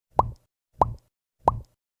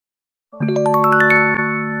Hi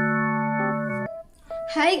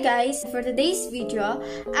guys! For today's video,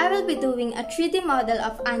 I will be doing a 3D model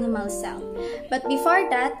of animal cell. But before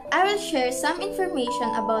that, I will share some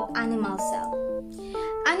information about animal cell.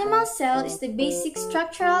 Animal cell is the basic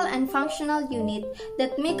structural and functional unit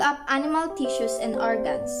that make up animal tissues and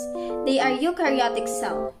organs. They are eukaryotic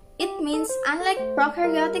cell. It means unlike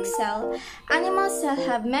prokaryotic cell, animal cell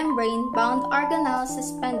have membrane-bound organelles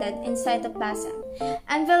suspended in cytoplasm,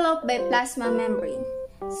 enveloped by plasma membrane.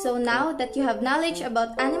 So now that you have knowledge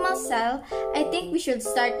about animal cell, I think we should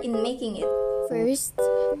start in making it. First,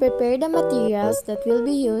 prepare the materials that will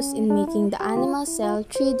be used in making the animal cell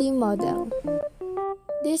 3D model.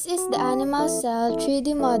 This is the animal cell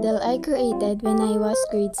 3D model I created when I was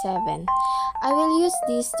grade 7. I will use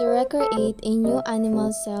this to recreate a new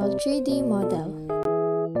animal cell 3D model.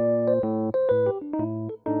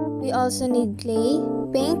 We also need clay,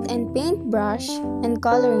 paint and paintbrush, and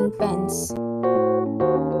coloring pens.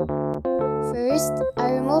 First,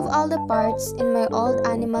 I remove all the parts in my old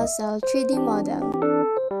animal cell 3D model.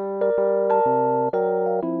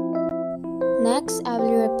 Next, I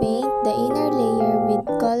will repaint the inner layer with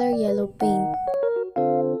color yellow paint.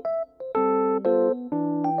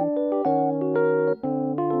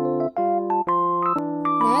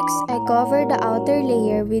 Next, I cover the outer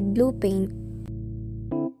layer with blue paint.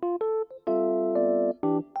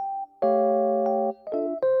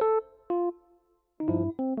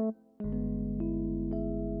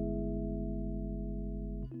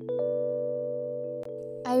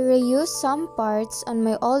 I reuse some parts on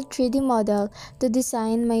my old 3D model to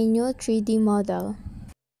design my new 3D model.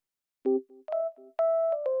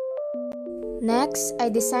 Next, I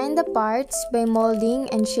design the parts by molding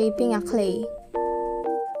and shaping a clay.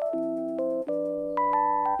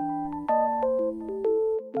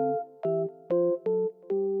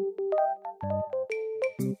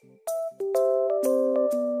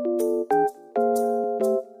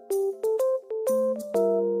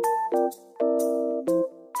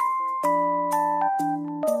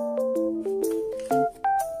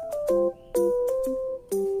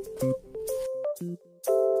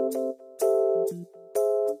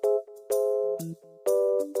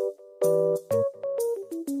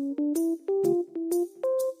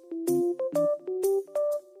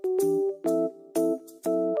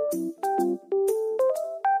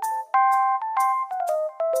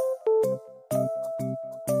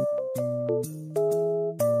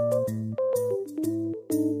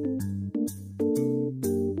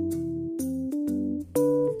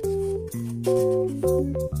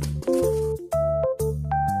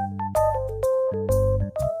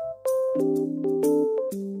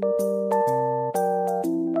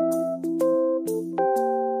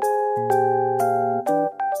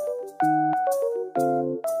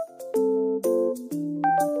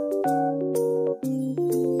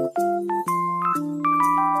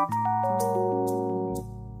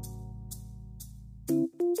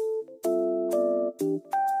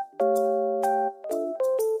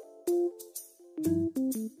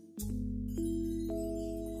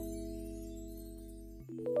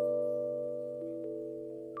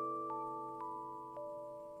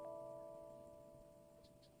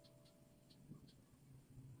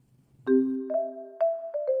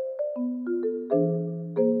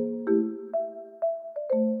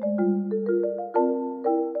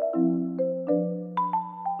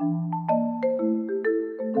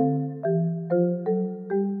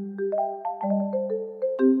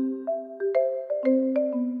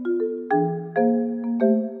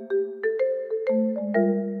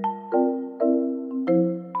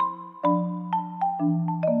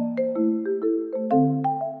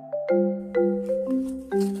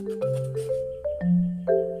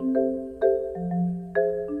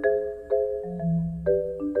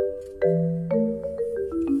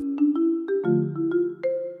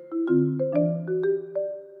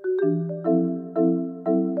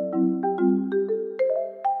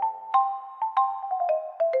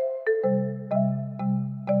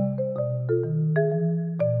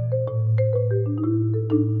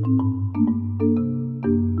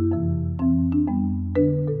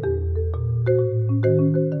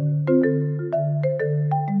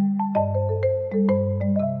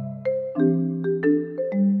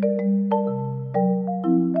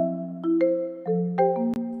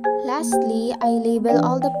 Lastly, I label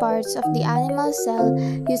all the parts of the animal cell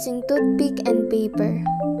using toothpick and paper.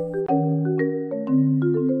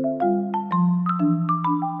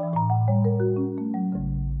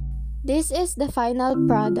 This is the final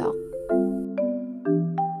product.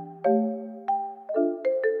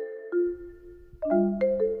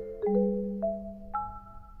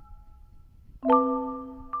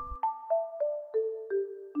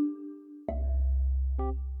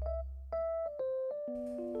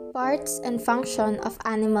 Parts and function of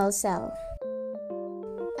animal cell.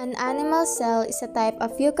 An animal cell is a type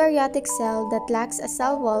of eukaryotic cell that lacks a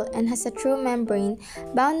cell wall and has a true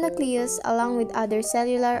membrane-bound nucleus along with other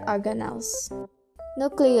cellular organelles.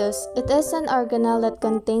 Nucleus. It is an organelle that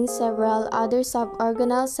contains several other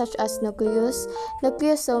suborganelles such as nucleus,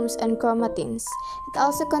 nucleosomes, and chromatins. It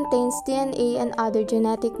also contains DNA and other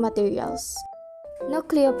genetic materials.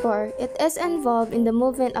 Nucleopore. It is involved in the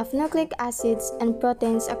movement of nucleic acids and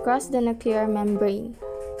proteins across the nuclear membrane.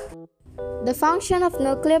 The function of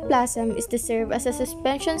nucleoplasm is to serve as a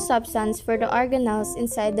suspension substance for the organelles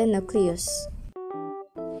inside the nucleus.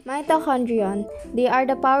 Mitochondrion. They are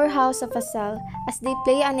the powerhouse of a cell as they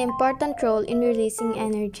play an important role in releasing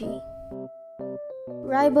energy.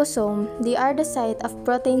 Ribosome. They are the site of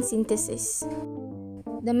protein synthesis.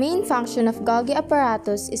 The main function of Golgi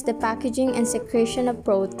apparatus is the packaging and secretion of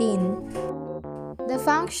protein. The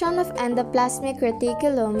function of endoplasmic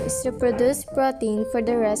reticulum is to produce protein for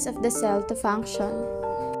the rest of the cell to function.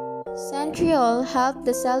 Centriole help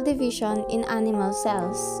the cell division in animal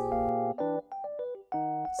cells.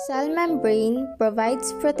 Cell membrane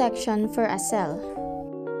provides protection for a cell.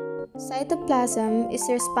 Cytoplasm is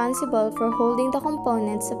responsible for holding the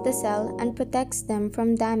components of the cell and protects them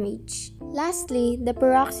from damage. Lastly, the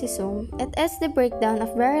peroxisome. It is the breakdown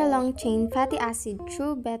of very long-chain fatty acid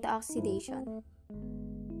through beta oxidation.